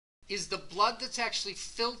is the blood that's actually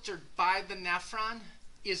filtered by the nephron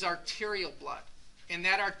is arterial blood. And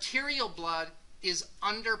that arterial blood is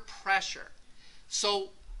under pressure.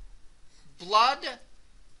 So blood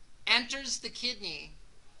enters the kidney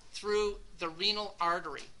through the renal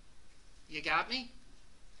artery. You got me?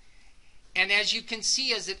 And as you can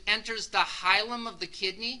see, as it enters the hilum of the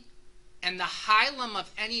kidney, and the hilum of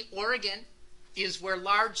any organ is where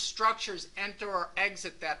large structures enter or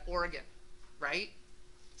exit that organ, right?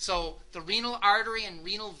 So the renal artery and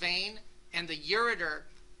renal vein and the ureter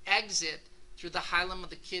exit through the hilum of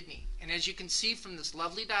the kidney. And as you can see from this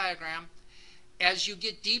lovely diagram, as you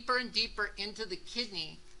get deeper and deeper into the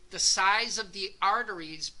kidney, the size of the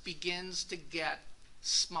arteries begins to get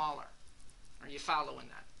smaller. Are you following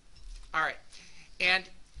that? All right. And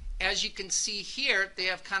as you can see here, they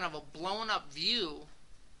have kind of a blown up view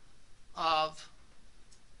of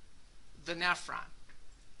the nephron.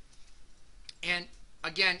 And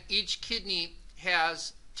again, each kidney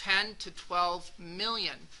has 10 to 12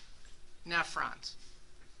 million nephrons.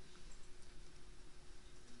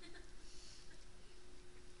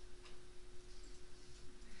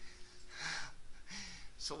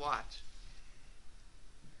 So watch.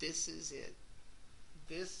 This is it.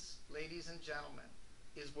 This, ladies and gentlemen,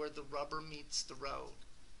 is where the rubber meets the road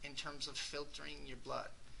in terms of filtering your blood.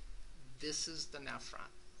 This is the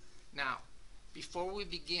nephron. Now, before we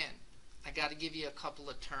begin, I got to give you a couple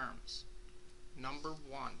of terms. Number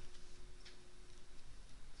one,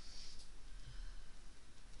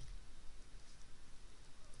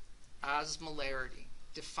 osmolarity.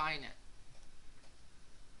 Define it.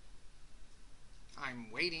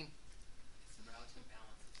 I'm waiting. It's the relative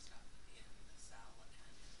balance of stuff in the cell and in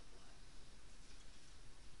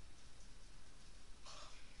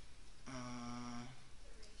the blood.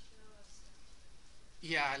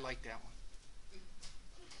 Yeah, I like that one.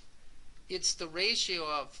 It's the ratio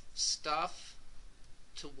of stuff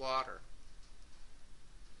to water.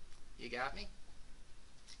 You got me?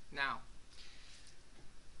 Now,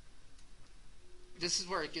 this is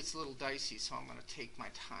where it gets a little dicey, so I'm going to take my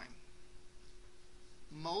time.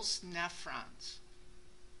 Most nephrons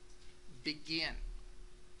begin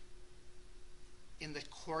in the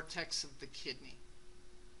cortex of the kidney.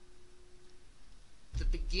 The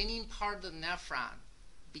beginning part of the nephron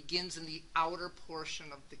begins in the outer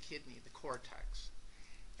portion of the kidney, the cortex.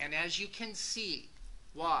 And as you can see,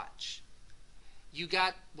 watch, you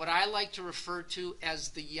got what I like to refer to as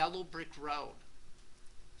the yellow brick road.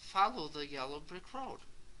 Follow the yellow brick road.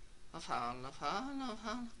 Follow.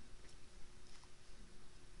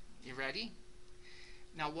 You ready?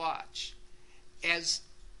 Now watch. As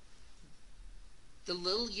the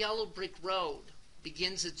little yellow brick road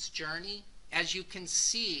begins its journey, as you can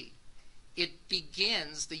see, it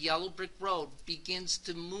begins, the yellow brick road begins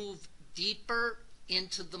to move deeper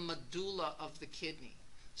into the medulla of the kidney.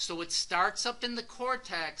 So it starts up in the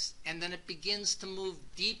cortex and then it begins to move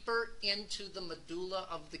deeper into the medulla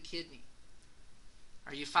of the kidney.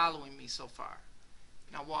 Are you following me so far?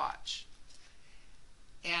 Now watch.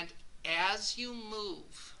 And as you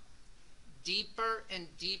move deeper and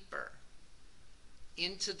deeper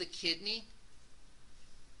into the kidney,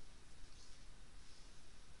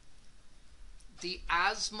 the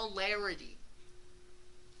osmolarity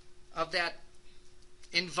of that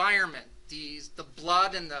environment, the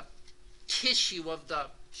blood and the tissue of the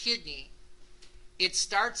kidney, it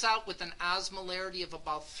starts out with an osmolarity of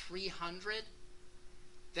about 300,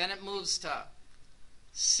 then it moves to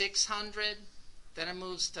 600, then it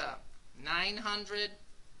moves to 900,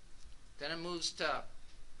 then it moves to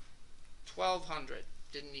 1200.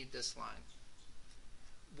 Didn't need this line.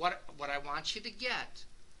 What I want you to get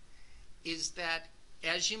is that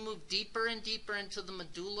as you move deeper and deeper into the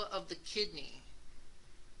medulla of the kidney,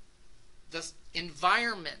 the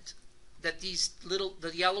environment that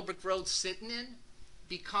the yellow brick road's sitting in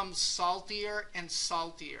becomes saltier and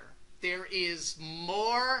saltier. There is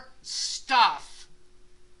more stuff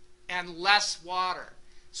and less water.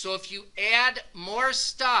 So if you add more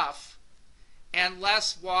stuff and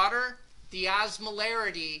less water, the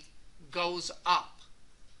osmolarity goes up.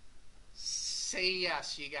 Say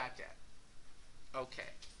yes, you got that. Okay.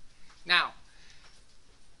 Now,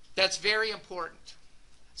 that's very important.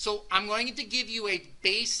 So I'm going to give you a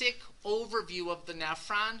basic overview of the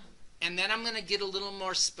nephron, and then I'm going to get a little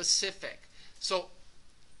more specific. So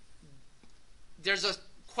there's a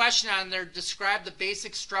question on there, describe the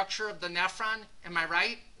basic structure of the nephron. Am I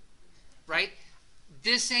right? Right?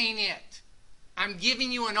 This ain't it. I'm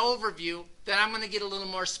giving you an overview, then I'm going to get a little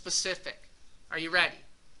more specific. Are you ready?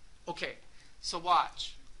 Okay, so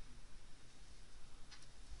watch.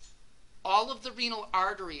 All of the renal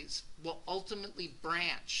arteries will ultimately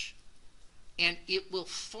branch and it will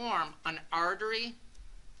form an artery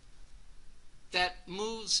that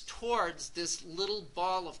moves towards this little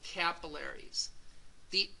ball of capillaries.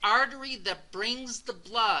 The artery that brings the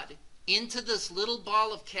blood into this little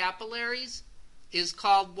ball of capillaries is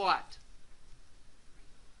called what?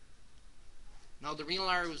 No, the renal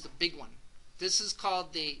artery was the big one. This is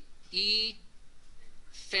called the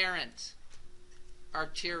efferent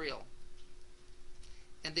arteriole.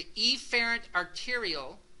 And the efferent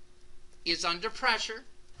arteriole is under pressure,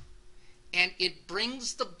 and it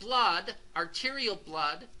brings the blood, arterial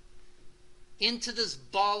blood, into this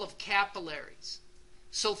ball of capillaries.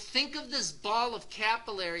 So think of this ball of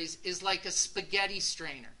capillaries as like a spaghetti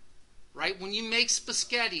strainer, right? When you make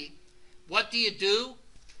spaghetti, what do?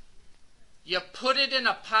 You put it in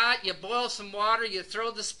a pot, you boil some water, you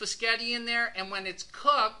throw the spaghetti in there, and when it's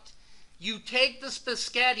cooked, you take the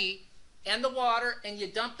spaghetti and the water and you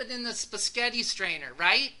dump it in the spaghetti strainer,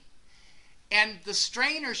 right? And the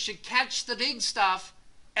strainer should catch the big stuff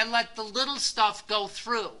and let the little stuff go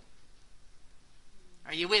through.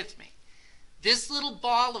 Are you with me? This little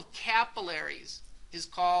ball of capillaries is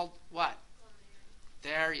called what?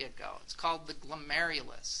 There you go. It's called the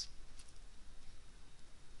glomerulus.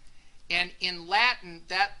 And in Latin,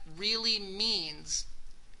 that really means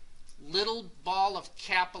little ball of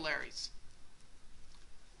capillaries.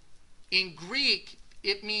 In Greek,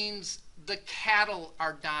 it means the cattle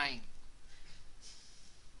are dying.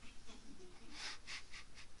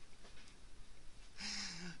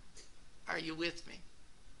 Are you with me?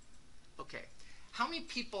 Okay. How many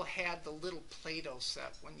people had the little Play-Doh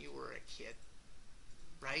set when you were a kid?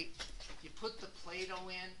 Right? You put the Play-Doh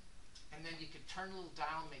in, and then you could turn a little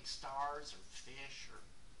down, make stars or fish or,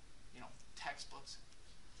 textbooks.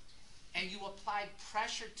 And you applied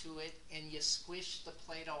pressure to it, and you squished the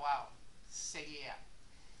Play-Doh out. Say yeah.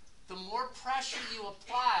 The more pressure you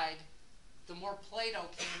applied, the more Play-Doh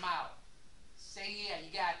came out. Say yeah,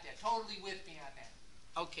 you got that. Totally with me on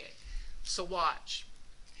that. Okay, so watch.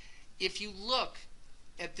 If you look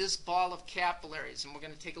at this ball of capillaries, and we're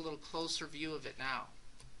going to take a little closer view of it now.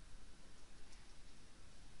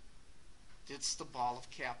 It's the ball of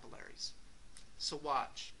capillaries. So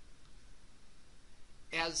watch.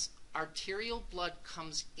 As arterial blood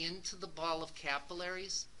comes into the ball of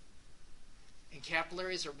capillaries, and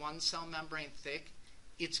capillaries are one cell membrane thick,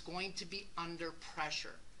 it's going to be under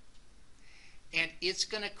pressure. And it's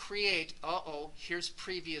going to create, here's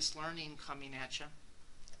previous learning coming at you,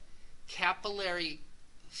 capillary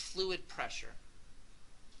fluid pressure.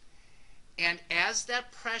 And as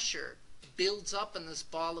that pressure builds up in this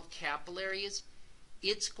ball of capillaries,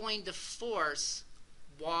 it's going to force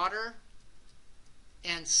water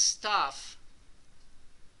and stuff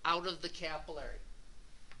out of the capillary.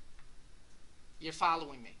 You're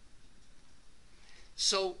following me?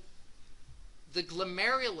 So the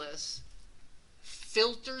glomerulus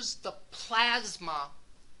filters the plasma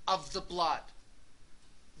of the blood.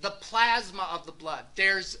 The plasma of the blood.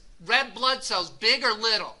 There's red blood cells, big or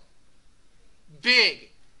little? Big.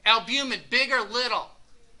 Albumin, big or little?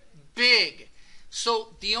 Big.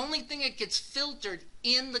 So the only thing that gets filtered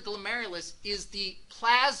in the glomerulus is the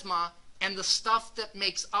plasma and the stuff that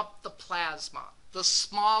makes up the plasma. The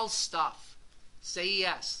small stuff. Say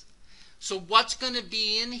yes. So what's going to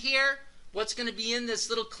be in here? What's going to be in this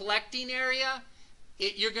little collecting area?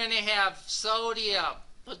 You're going to have sodium,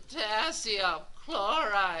 potassium,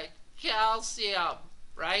 chloride, calcium,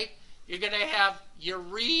 right? You're going to have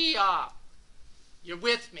urea. You're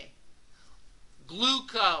with me.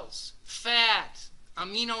 Glucose, fat,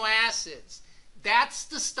 amino acids. That's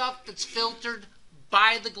the stuff that's filtered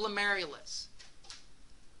by the glomerulus.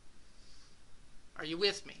 Are you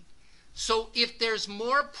with me? So if there's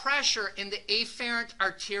more pressure in the afferent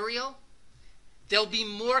arteriole, there'll be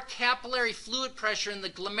more capillary fluid pressure in the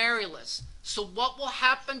glomerulus. So what will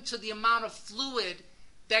happen to the amount of fluid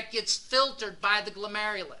that gets filtered by the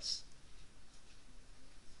glomerulus?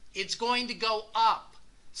 It's going to go up.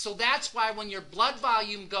 So that's why when your blood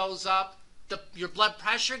volume goes up, your blood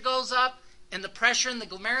pressure goes up, and the pressure in the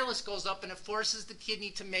glomerulus goes up, and it forces the kidney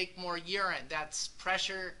to make more urine. That's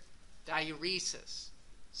pressure diuresis.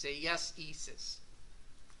 Say yes, esis.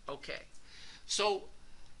 Okay. So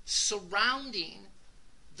surrounding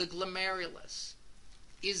the glomerulus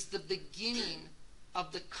is the beginning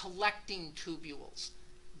of the collecting tubules,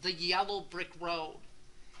 the yellow brick road.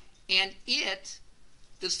 And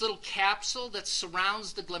this little capsule that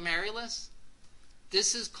surrounds the glomerulus,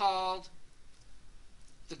 this is called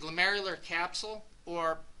the glomerular capsule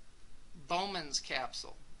or Bowman's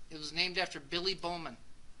capsule. It was named after Billy Bowman.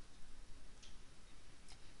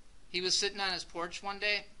 He was sitting on his porch one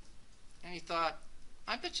day and he thought,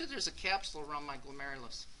 I bet you there's a capsule around my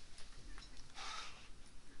glomerulus.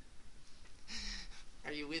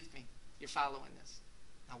 Are you with me? You're following this.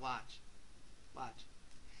 Now watch. Watch.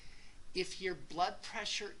 If your blood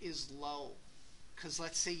pressure is low, because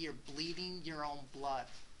let's say you're bleeding your own blood,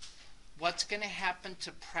 what's going to happen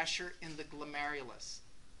to pressure in the glomerulus?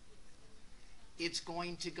 It's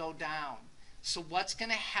going to go down. So what's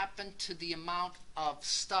going to happen to the amount of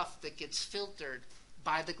stuff that gets filtered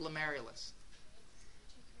by the glomerulus?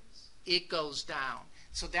 It goes down.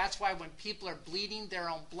 So that's why when people are bleeding their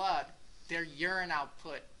own blood, their urine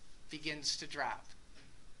output begins to drop.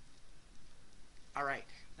 All right,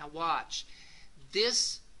 now watch.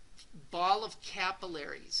 This ball of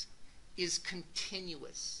capillaries is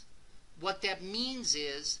continuous. What that means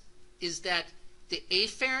is that the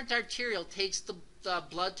afferent arteriole takes the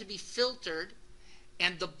blood to be filtered,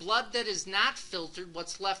 and the blood that is not filtered,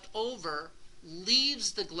 what's left over,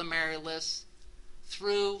 leaves the glomerulus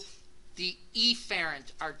through the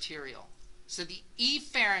efferent arteriole. So the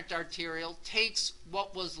efferent arteriole takes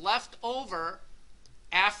what was left over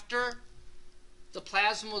after the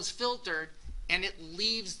plasma was filtered, and it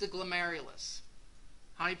leaves the glomerulus.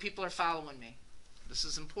 How many people are following me? This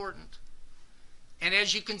is important. And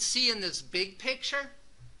as you can see in this big picture,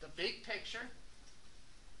 the big picture,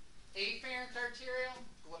 afferent arteriole,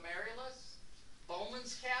 glomerulus,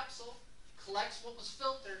 Bowman's capsule, collects what was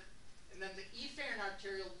filtered, and then the efferent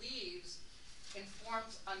arteriole leaves and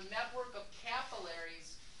forms a network of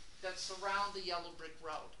capillaries that surround the yellow brick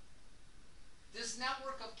road. This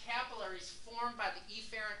network of capillaries formed by the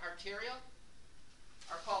efferent arteriole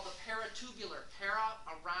are called the paratubular. Para,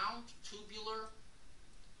 around, tubular.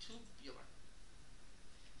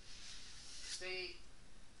 Say,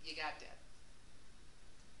 you got that.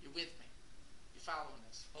 You're with me. You're following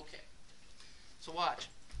this. Okay. So watch.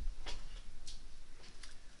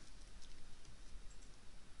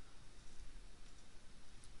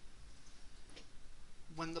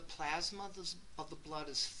 When the plasma of the blood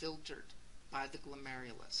is filtered by the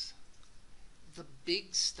glomerulus, the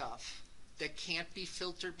big stuff that can't be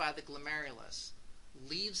filtered by the glomerulus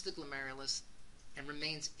leaves the glomerulus and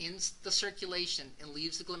remains in the circulation and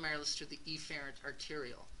leaves the glomerulus through the efferent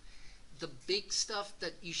arteriole. The big stuff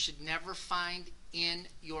that you should never find in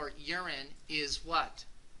your urine is what?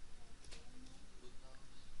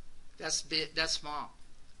 That's big, that's small.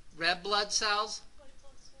 Red blood cells,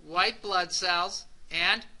 white blood cells,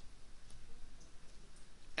 and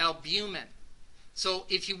albumin. So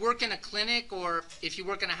if you work in a clinic or if you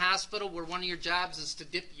work in a hospital where one of your jobs is to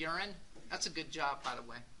dip urine, that's a good job, by the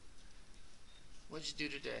way. What did you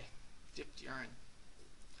do today? Dipped urine.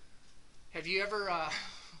 Have you ever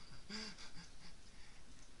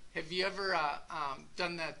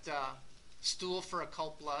done that stool for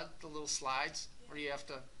occult blood, the little slides, where you have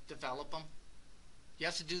to develop them? You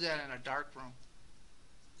have to do that in a dark room.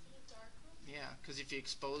 In a dark room? Yeah, because if you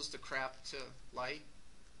expose the crap to light,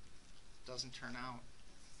 it doesn't turn out.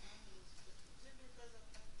 Is it because of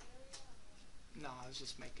bacteria? No, I was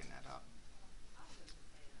just making that up.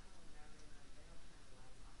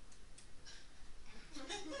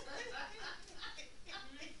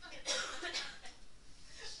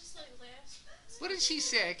 Just like last. What did she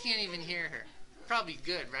say? I can't even hear her. Probably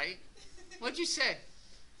good, right? What'd you say?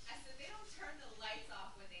 I said they don't turn the lights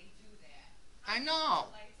off when they do that. I know.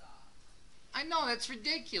 The lights off. I know, that's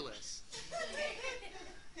ridiculous.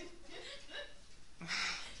 I'd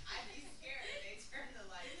be scared if they turn the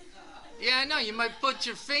lights off. Yeah, I know. You might put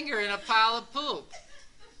your finger in a pile of poop.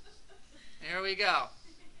 There we go.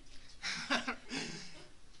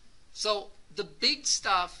 So the big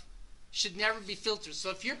stuff should never be filtered. So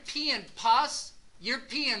if you're peeing pus, you're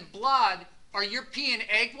peeing blood, or you're peeing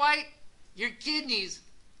egg white, your kidneys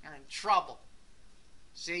are in trouble.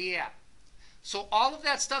 So yeah. So all of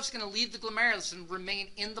that stuff's going to leave the glomerulus and remain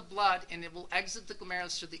in the blood, and it will exit the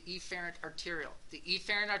glomerulus through the efferent arteriole. The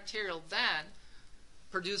efferent arteriole then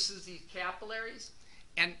produces these capillaries.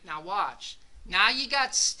 And now watch. Now you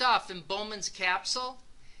got stuff in Bowman's capsule,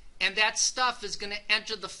 and that stuff is going to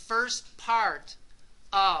enter the first part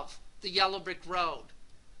of the yellow brick road.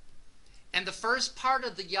 And the first part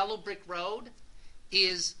of the yellow brick road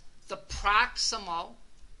is the proximal,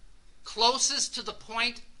 closest to the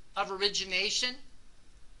point of origination,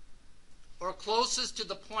 or closest to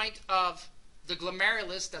the point of the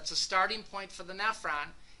glomerulus, that's a starting point for the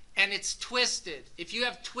nephron, and it's twisted. If you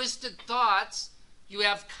have twisted thoughts, you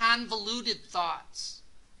have convoluted thoughts.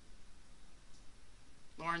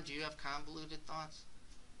 Lauren, do you have convoluted thoughts?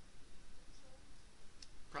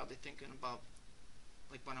 Probably thinking about,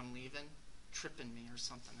 like when I'm leaving, tripping me or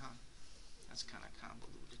something, huh? That's kind of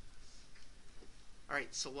convoluted. All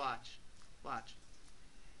right, so watch. Watch.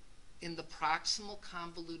 in the proximal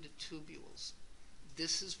convoluted tubules,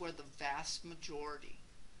 this is where the vast majority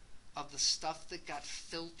of the stuff that got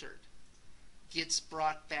filtered gets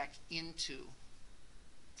brought back into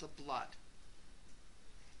the blood.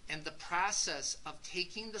 And the process of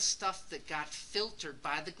taking the stuff that got filtered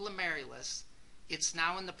by the glomerulus, it's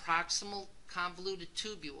now in the proximal convoluted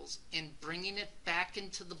tubules, and bringing it back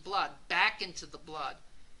into the blood,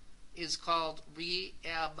 is called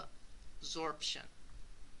reabsorption.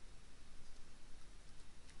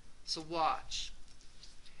 So watch.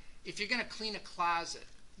 If you're going to clean a closet,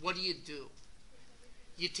 what do?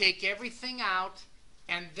 You take everything out,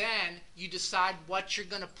 and then you decide what you're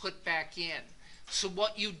going to put back in. So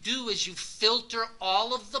what you do is you filter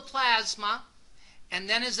all of the plasma, and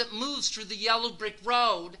then as it moves through the yellow brick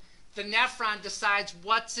road, the nephron decides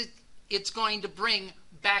what it's going to bring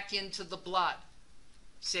back into the blood.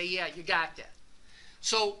 Say, yeah, you got that.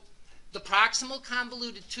 So the proximal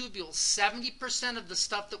convoluted tubules, 70% of the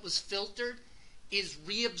stuff that was filtered is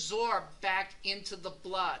reabsorbed back into the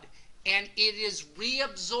blood. And it is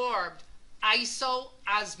reabsorbed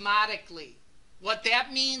isoosmotically. What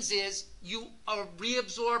that means is you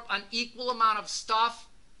reabsorb an equal amount of stuff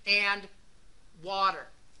and water.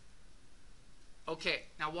 Okay,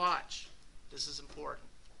 now watch. This is important.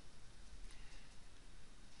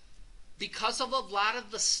 Because of a lot of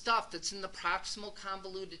the stuff that's in the proximal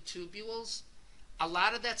convoluted tubules, a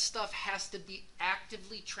lot of that stuff has to be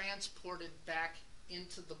actively transported back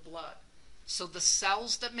into the blood. So the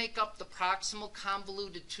cells that make up the proximal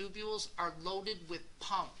convoluted tubules are loaded with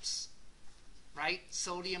pumps, right?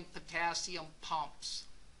 Sodium, potassium pumps.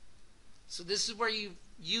 So this is where you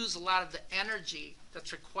use a lot of the energy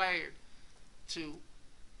that's required to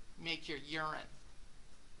make your urine.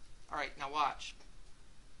 All right, now watch.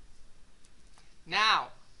 Now,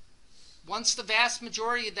 once the vast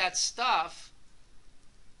majority of that stuff,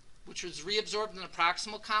 which was reabsorbed in the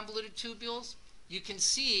proximal convoluted tubules, you can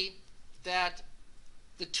see that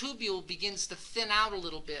the tubule begins to thin out a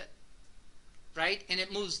little bit, right? And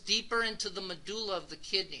it moves deeper into the medulla of the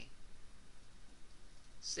kidney.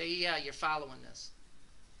 Say, yeah, you're following this.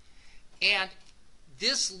 And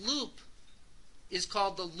this loop is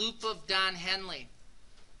called the loop of Don Henley.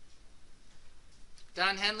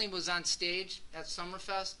 Don Henley was on stage at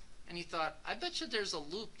Summerfest, and he thought, I bet you there's a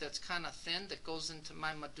loop that's kind of thin that goes into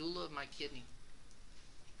my medulla of my kidney.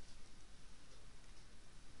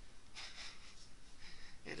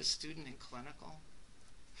 He had a student in clinical.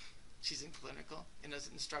 She's in clinical, and his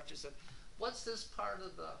instructor said, what's this part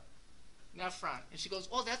of the nephron? And she goes,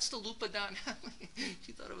 oh, that's the loop of Don Henley.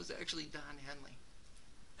 She thought it was actually Don Henley.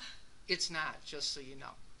 It's not, just so you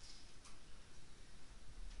know.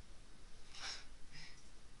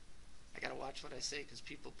 I got to watch what I say because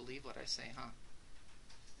people believe what I say, huh?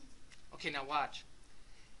 Okay, now watch.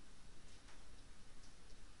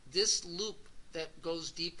 This loop that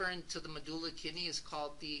goes deeper into the medulla kidney is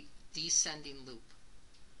called the descending loop.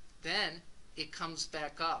 Then it comes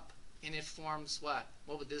back up and it forms what?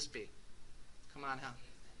 What would this be? Come on, huh?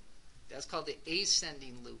 That's called the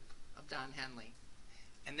ascending loop of Don Henley.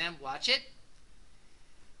 And then watch it.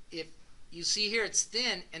 If you see here it's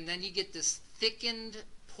thin, and then you get this thickened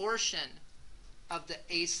portion of the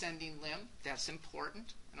ascending limb. That's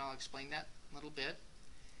important, and I'll explain that a little bit.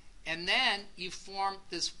 And then you form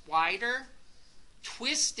this wider,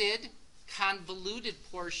 twisted, convoluted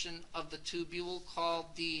portion of the tubule called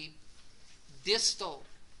the distal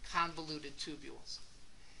convoluted tubules.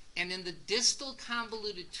 And in the distal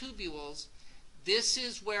convoluted tubules, this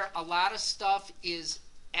is where a lot of stuff is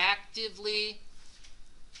actively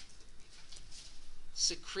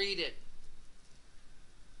secreted.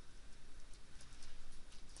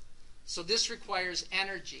 So this requires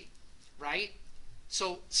energy, right?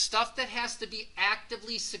 So stuff that has to be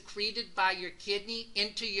actively secreted by your kidney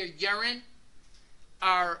into your urine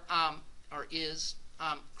is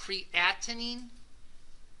creatinine,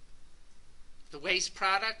 the waste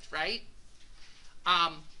product, right?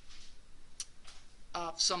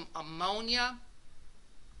 Some ammonia,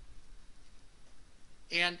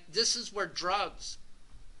 and this is where drugs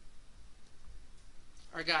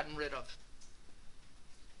are gotten rid of,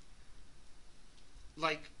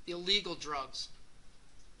 like illegal drugs,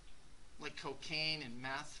 like cocaine and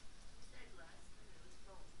meth.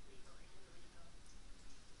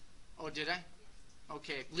 Oh, did I?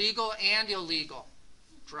 Okay, legal and illegal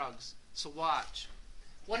drugs. So watch.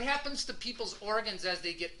 What happens to people's organs as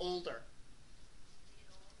they get older?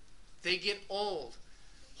 They get old.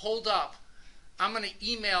 Hold up. I'm going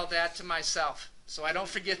to email that to myself so I don't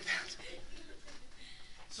forget that.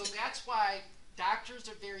 So that's why doctors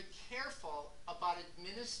are very careful about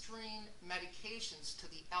administering medications to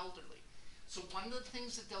the elderly. So one of the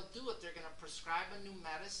things that they'll do if they're going to prescribe a new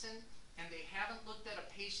medicine and they haven't looked at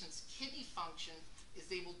a patient's kidney function is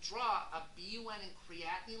they will draw a BUN and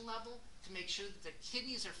creatinine level to make sure that their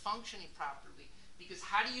kidneys are functioning properly. Because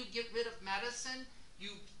how do you get rid of medicine? You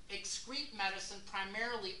excrete medicine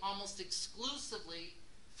primarily, almost exclusively,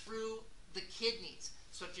 through the kidneys.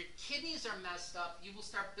 So if your kidneys are messed up, you will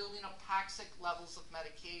start building up toxic levels of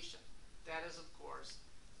medication. That is, of course,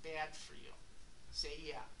 bad for you. Say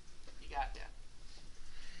yeah. You got that.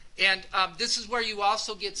 And this is where you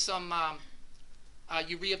also get some,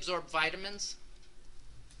 you reabsorb vitamins,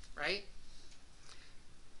 right?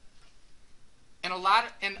 And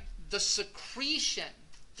and the secretion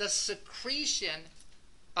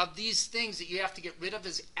of these things that you have to get rid of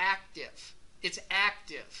is active. It's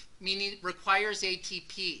active, meaning it requires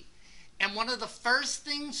ATP. And one of the first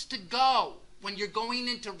things to go when you're going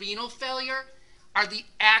into renal failure are the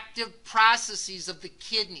active processes of the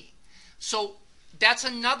kidney. So that's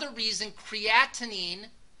another reason creatinine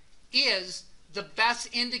is the best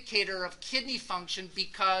indicator of kidney function,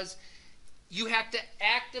 because you have to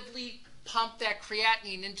actively pump that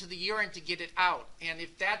creatinine into the urine to get it out. And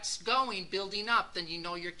if that's building up, then you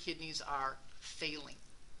know your kidneys are failing.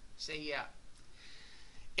 Say yeah.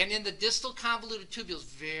 And in the distal convoluted tubules,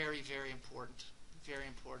 very, very important. Very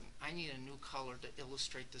important. I need a new color to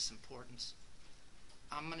illustrate this importance.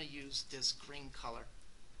 I'm going to use this green color.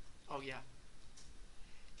 Oh yeah.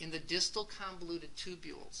 In the distal convoluted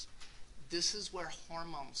tubules, this is where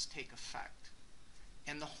hormones take effect.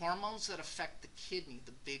 And the hormones that affect the kidney,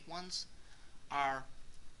 the big ones, are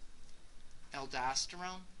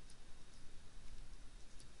aldosterone,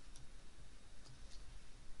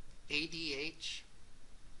 ADH,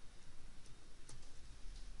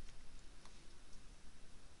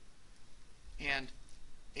 and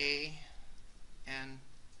A&P.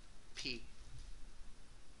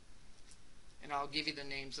 And I'll give you the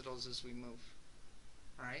names of those as we move.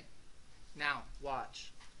 All right? Now,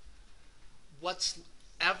 watch. What's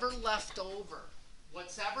ever left over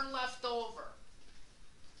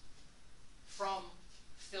from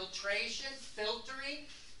filtration, filtering,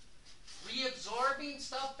 reabsorbing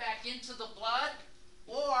stuff back into the blood,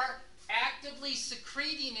 or actively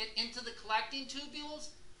secreting it into the collecting tubules,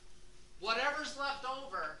 whatever's left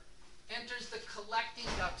over enters the collecting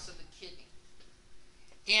ducts of the kidney.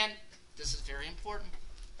 And this is very important.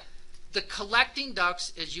 The collecting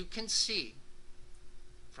ducts, as you can see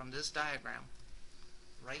from this diagram,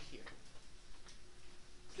 right here.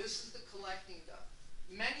 This is the collecting duct.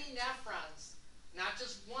 Many nephrons, not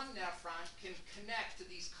just one nephron, can connect to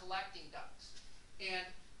these collecting ducts. And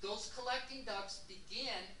those collecting ducts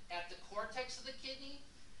begin at the cortex of the kidney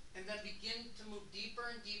and then begin to move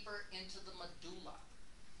deeper and deeper into the medulla.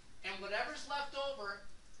 And whatever's left over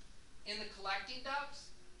in the collecting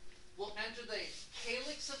ducts will enter the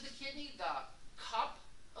calyx of the kidney, the cup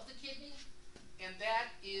of the kidney, and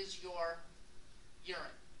that is your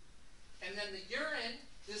urine. And then the urine,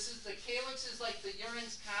 the calyx is like the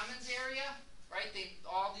urine's commons area, right?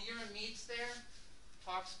 All the urine meets there,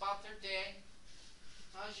 talks about their day.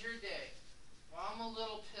 How's your day? Well, I'm a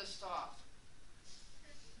little pissed off.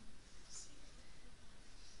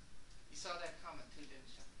 You saw that comment too, didn't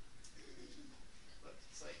you? Look,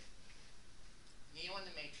 it's like Neo in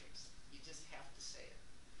the Matrix. You just have to say it.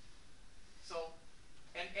 So,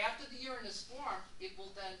 and after the urine is formed, it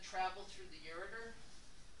will then travel through the ureter,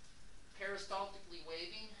 peristaltically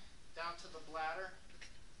waving down to the bladder.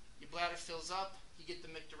 Your bladder fills up, you get the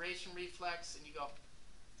micturition reflex, and you go,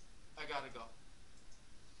 I gotta go.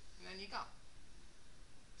 And then you go.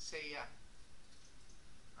 Say yeah.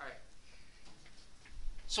 All right.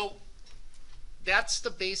 So that's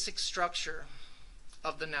the basic structure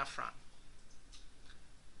of the nephron.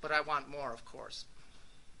 But I want more, of course.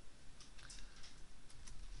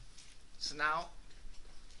 So now,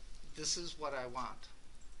 this is what I want.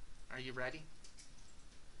 Are you ready?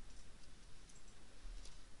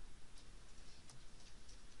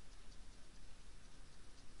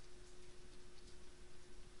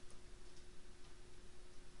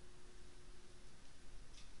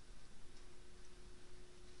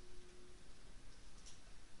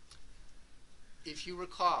 If you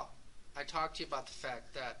recall, I talked to you about the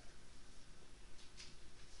fact that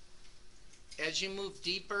as you move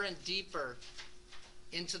deeper and deeper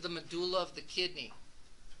into the medulla of the kidney,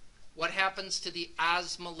 what happens to the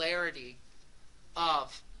osmolarity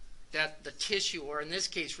of the tissue, or in this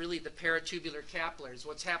case, really the paratubular capillaries?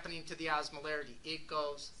 What's happening to the osmolarity? It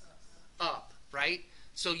goes up, right?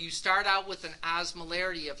 So you start out with an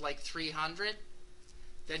osmolarity of like 300,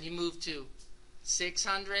 then you move to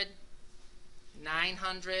 600,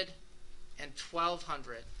 900, and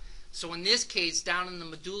 1200. So in this case, down in the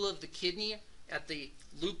medulla of the kidney, at the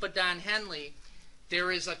loop of Don Henley,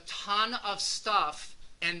 there is a ton of stuff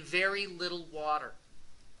and very little water.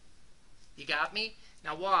 You got me?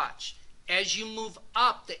 Now watch. As you move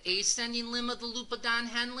up the ascending limb of the loop of Don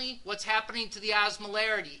Henley, what's happening to the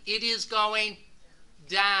osmolarity? It is going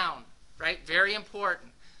down, right? Very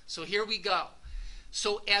important. So here we go.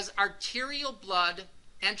 So as arterial blood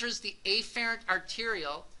enters the afferent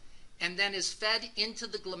arterial and then is fed into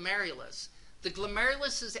the glomerulus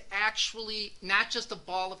is actually not just a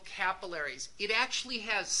ball of capillaries. It actually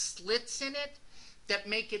has slits in it that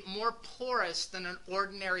make it more porous than an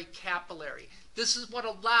ordinary capillary. This is what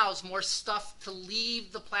allows more stuff to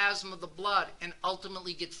leave the plasma of the blood and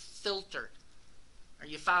ultimately get filtered. Are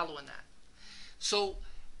you following that? So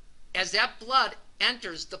as that blood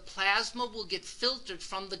enters, the plasma will get filtered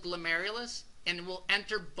from the glomerulus and will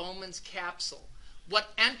enter Bowman's capsule.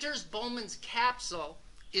 What enters Bowman's capsule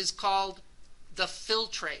is called the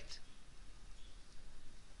filtrate.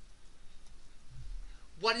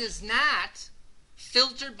 What is not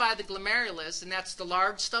filtered by the glomerulus, and that's the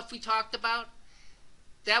large stuff we talked about,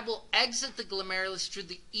 that will exit the glomerulus through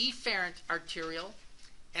the efferent arterial,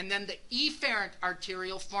 and then the efferent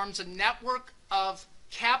arterial forms a network of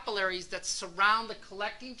capillaries that surround the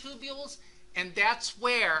collecting tubules, and that's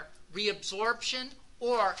where reabsorption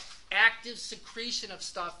or active secretion of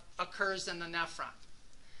stuff occurs in the nephron.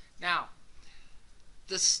 Now,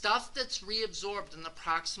 the stuff that's reabsorbed in the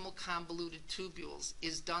proximal convoluted tubules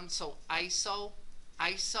is done so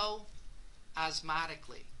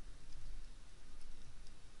isosmotically.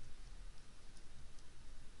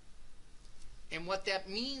 And what that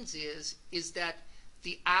means is that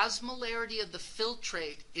the osmolarity of the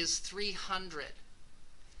filtrate is 300.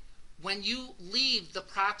 When you leave the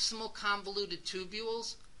proximal convoluted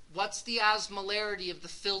tubules, what's the osmolarity of the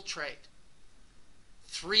filtrate?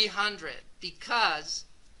 300, because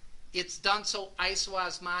it's done so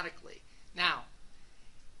isoosmotically. Now,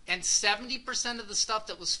 and 70% of the stuff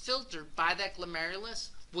that was filtered by that glomerulus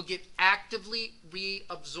will get actively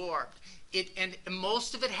reabsorbed. And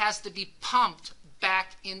most of it has to be pumped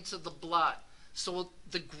back into the blood. So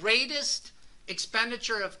the greatest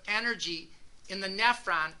expenditure of energy in the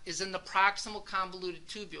nephron is in the proximal convoluted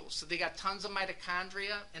tubules. So they got tons of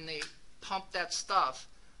mitochondria, and they pump that stuff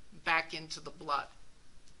back into the blood.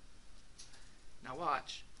 Now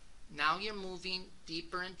watch. Now you're moving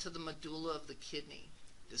deeper into the medulla of the kidney.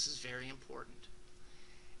 This is very important.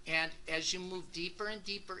 And as you move deeper and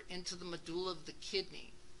deeper into the medulla of the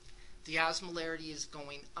kidney, the osmolarity is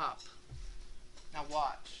going up. Now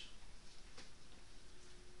watch.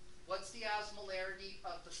 What's the osmolarity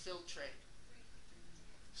of the filtrate?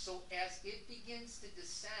 So as it begins to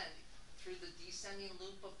descend through the descending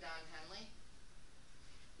loop of Don Henley,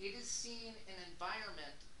 it is seeing an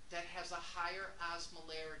environment that has a higher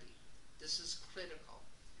osmolarity. This is critical.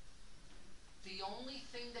 The only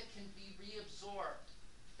thing that can be reabsorbed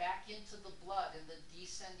back into the blood in the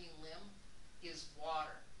descending limb is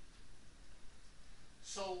water.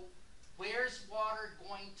 So where's water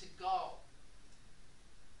going to go?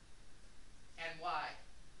 And why?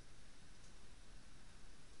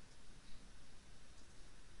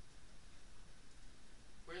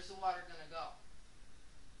 Where's the water going to go?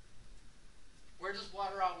 Where does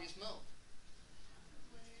water always move?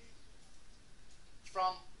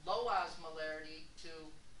 From low osmolarity to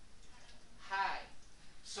high.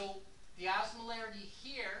 So the osmolarity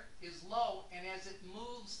here is low, and as it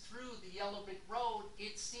moves through the yellow brick road,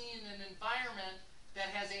 it's seeing an environment that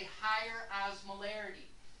has a higher osmolarity.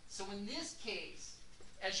 So in this case,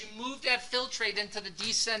 as you move that filtrate into the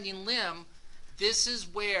descending limb, this is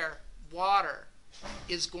where water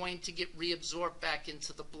is going to get reabsorbed back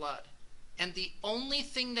into the blood. And the only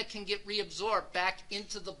thing that can get reabsorbed back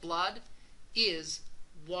into the blood is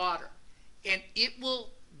water. And it will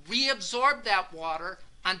reabsorb that water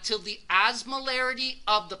until the osmolarity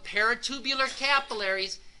of the peritubular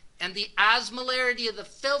capillaries and the osmolarity of the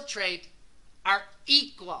filtrate are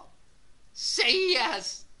equal. Say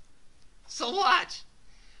yes. So watch.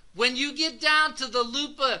 When you get down to the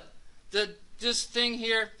loop of this thing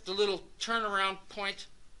here, the little turnaround point,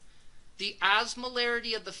 the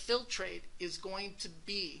osmolarity of the filtrate is going to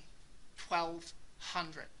be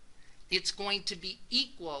 1200. It's going to be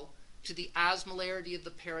equal to the osmolarity of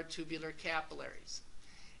the peritubular capillaries.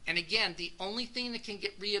 And again, the only thing that can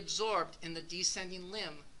get reabsorbed in the descending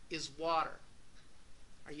limb is water.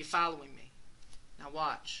 Are you following me? Now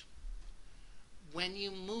watch. When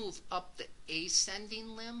you move up the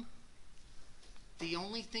ascending limb, the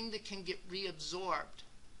only thing that can get reabsorbed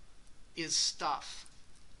is stuff,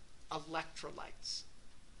 electrolytes.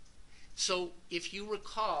 So if you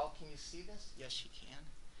recall, can you see this? Yes, you can.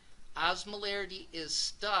 Osmolarity is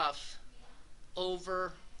stuff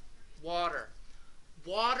over water.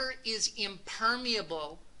 Water is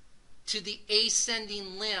impermeable to the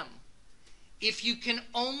ascending limb. If you can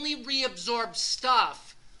only reabsorb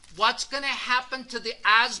stuff, what's going to happen to the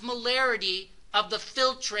osmolarity of the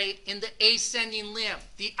filtrate in the ascending limb?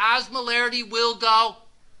 The osmolarity will go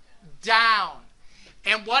down.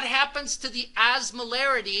 And what happens to the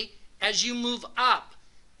osmolarity as you move up?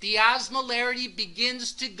 The osmolarity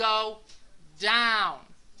begins to go down.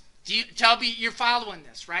 Tell me you're following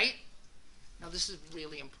this, right? Now this is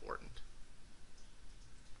really important.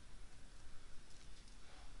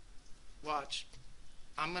 Watch.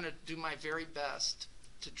 I'm going to do my very best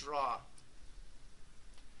to draw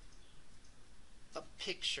a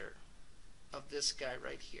picture of this guy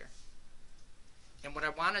right here. And what I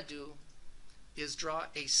want to do is draw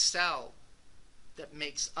a cell that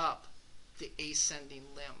makes up the ascending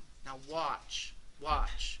limb. Now watch,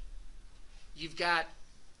 watch. You've got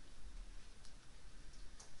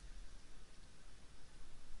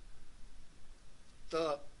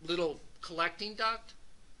the little collecting duct.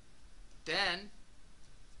 Then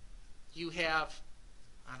you have,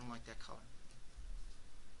 I don't like that color.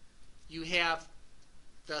 You have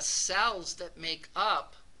the cells that make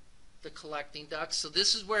up the collecting duct. So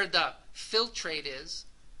this is where the filtrate is.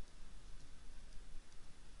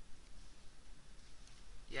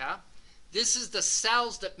 Yeah. This is the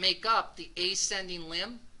cells that make up the ascending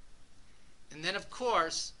limb. And then, of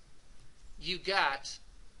course, you got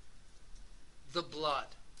the blood.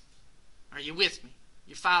 Are you with me?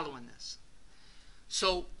 You're following this.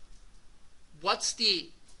 So what's the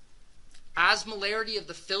osmolarity of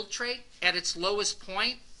the filtrate at its lowest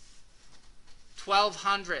point?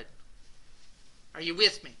 1200. Are you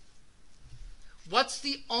with me? What's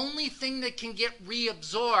the only thing that can get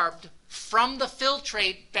reabsorbed from the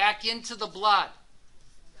filtrate back into the blood?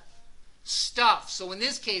 Stuff. So in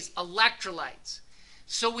this case, electrolytes.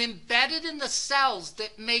 So embedded in the cells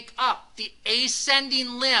that make up the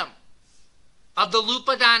ascending limb of the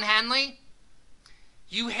Lupodon Henley,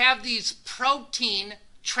 you have these protein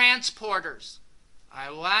transporters.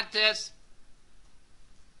 I want this.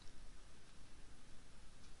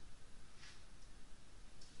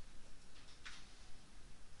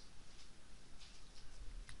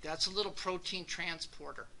 That's a little protein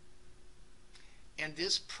transporter. And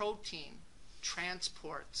this protein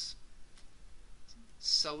transports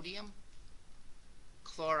sodium,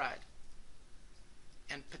 chloride,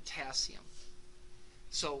 and potassium.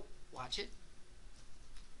 So, watch it.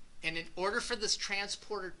 And in order for this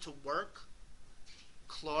transporter to work,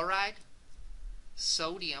 chloride,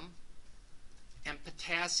 sodium, and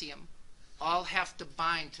potassium all have to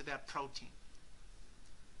bind to that protein.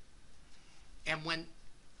 And when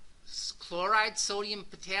chloride, sodium,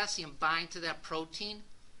 potassium bind to that protein,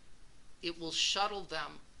 it will shuttle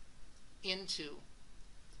them into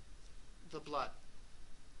the blood.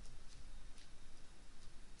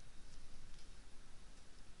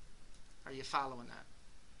 Are you following that?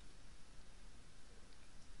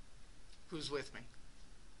 Who's with me?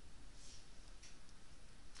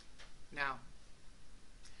 Now,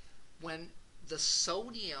 when the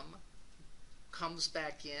sodium comes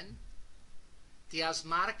back in, the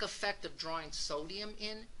osmotic effect of drawing sodium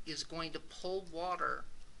in is going to pull water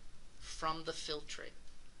from the filtrate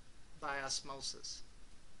by osmosis.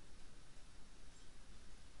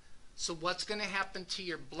 So what's going to happen to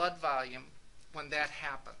your blood volume when that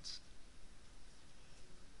happens?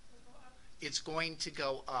 It's going to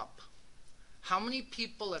go up. How many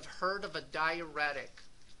people have heard of a diuretic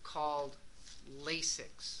called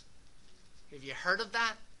Lasix? Have you heard of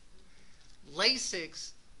that?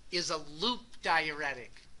 Lasix is a loop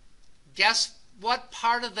diuretic. Guess what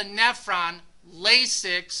part of the nephron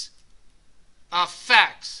Lasix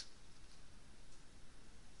affects?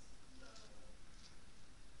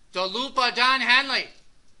 The Lupodon Henley,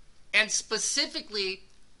 and specifically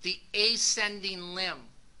the ascending limb.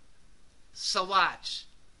 So watch.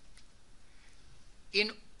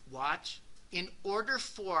 In order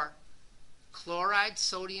for chloride,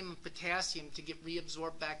 sodium, and potassium to get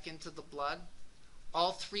reabsorbed back into the blood,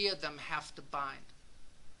 all three of them have to bind.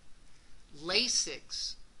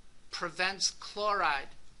 Lasix prevents chloride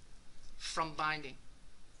from binding.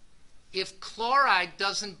 If chloride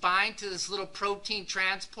doesn't bind to this little protein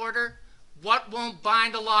transporter, what won't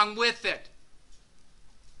bind along with it?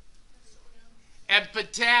 And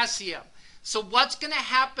potassium. So what's going to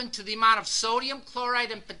happen to the amount of sodium,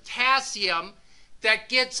 chloride, and potassium that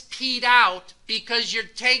gets peed out because you're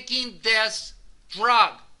taking this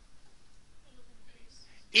drug?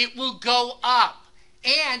 It will go up.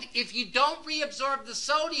 And if you don't reabsorb the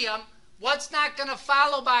sodium, what's not going to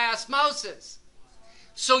follow by osmosis?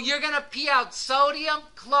 So you're going to pee out sodium,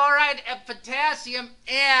 chloride, and potassium,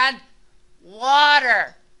 and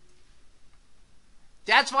water.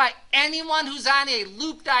 That's why anyone who's on a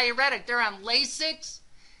loop diuretic, they're on Lasix,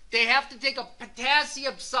 they have to take a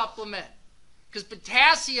potassium supplement. Because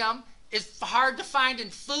potassium is hard to find in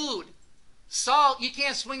food. Salt, you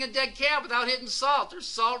can't swing a dead cat without hitting salt. There's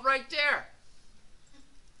salt right there.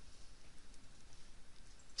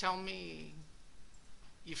 Tell me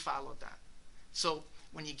you followed that. So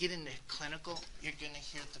when you get into clinical, you're going to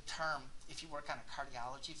hear the term, if you work on a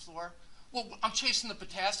cardiology floor, well, I'm chasing the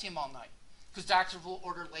potassium all night. Because doctors will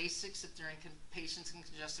order Lasix if they're in patients in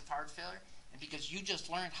congestive heart failure. And because you just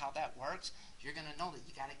learned how that works, you're going to know that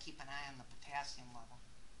you got to keep an eye on the potassium level.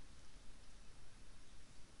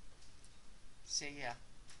 Say yeah.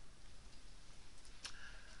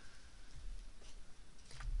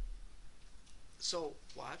 So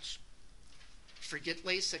watch. Forget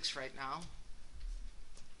Lasix right now.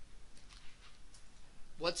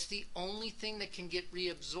 What's the only thing that can get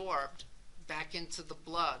reabsorbed back into the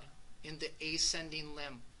blood in the ascending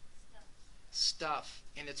limb? Stuff.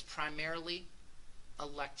 And it's primarily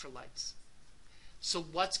electrolytes. So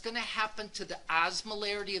what's going to happen to the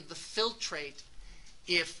osmolarity of the filtrate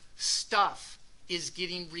if stuff is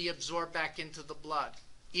getting reabsorbed back into the blood?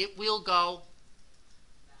 It will go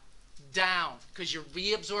down because you're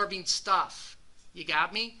reabsorbing stuff. You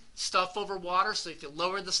got me? Stuff over water, so if you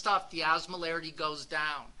lower the stuff, the osmolarity goes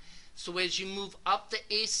down. So as you move up the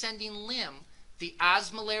ascending limb, the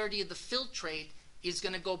osmolarity of the filtrate is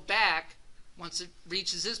going to go back, once it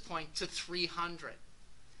reaches this point, to 300.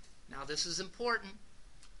 Now this is important.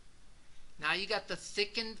 Now you got the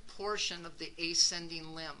thickened portion of the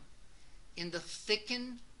ascending limb. In the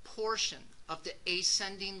thickened portion of the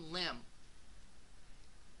ascending limb,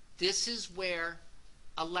 this is where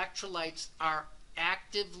electrolytes are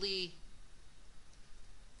actively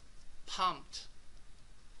pumped.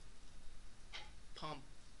 Pump.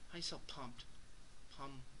 How do you spell pumped?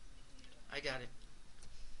 Pump. I got it.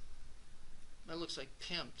 That looks like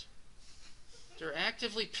pimped. They're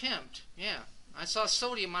actively pimped. Yeah. I saw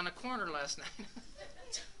sodium on a corner last night.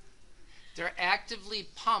 They're actively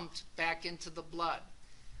pumped back into the blood.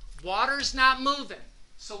 Water's not moving.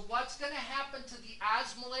 So what's going to happen to the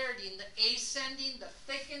osmolarity in the ascending, the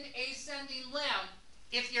thickened ascending limb,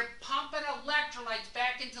 if you're pumping electrolytes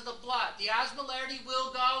back into the blood? The osmolarity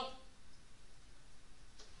will go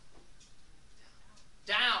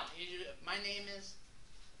down. My name is,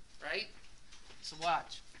 right? So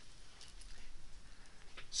watch.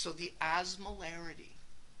 So the osmolarity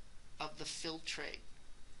of the filtrate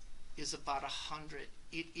is about 100.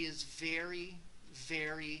 It is very,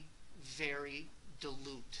 very, very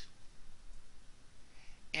dilute.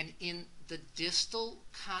 And in the distal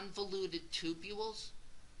convoluted tubules,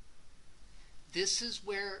 this is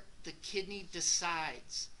where the kidney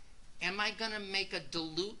decides, am I going to make a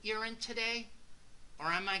dilute urine today, or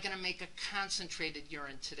am I going to make a concentrated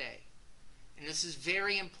urine today? And this is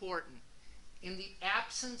very important. In the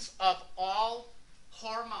absence of all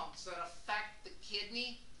hormones that affect the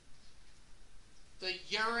kidney, the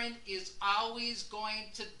urine is always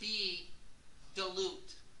going to be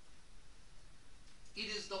dilute.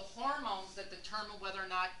 It is the hormones that determine whether or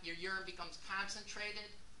not your urine becomes concentrated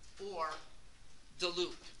or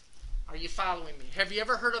dilute. Are you following me? Have you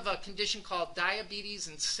ever heard of a condition called diabetes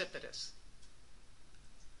insipidus?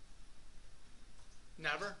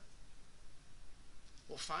 Never?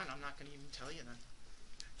 Well, fine, I'm not going to even tell you then.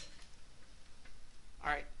 All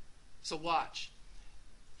right, so watch.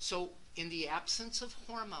 So in the absence of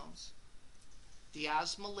hormones, the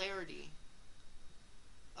osmolarity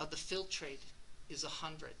of the filtrate is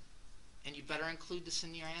 100. And you better include this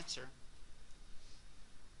in your answer.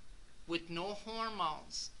 With no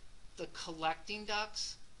hormones, the collecting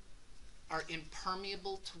ducts are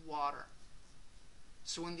impermeable to water.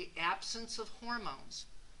 So in the absence of hormones,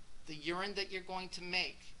 the urine that you're going to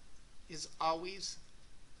make is always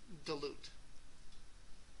dilute.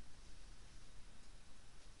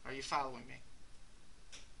 Are you following me?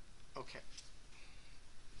 Okay.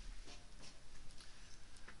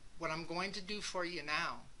 What I'm going to do for you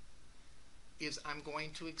now is I'm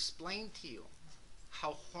going to explain to you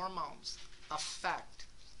how hormones affect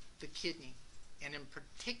the kidney, and in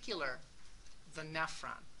particular, the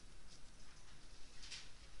nephron.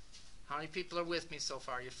 How many people are with me so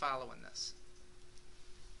far? Are you following this?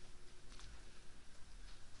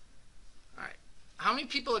 All right. How many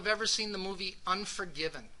people have ever seen the movie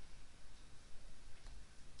Unforgiven?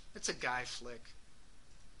 It's a guy flick.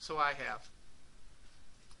 So I have.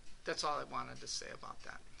 That's all I wanted to say about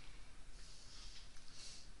that.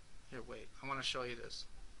 Here, wait. I want to show you this.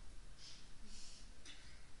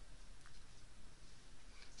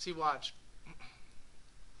 See, watch.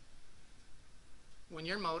 When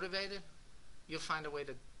you're motivated, you'll find a way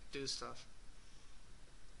to do stuff.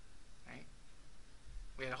 Right?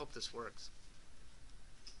 Wait, I hope this works.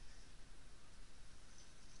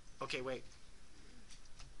 Okay, wait.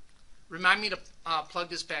 Remind me to plug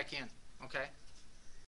this back in, okay?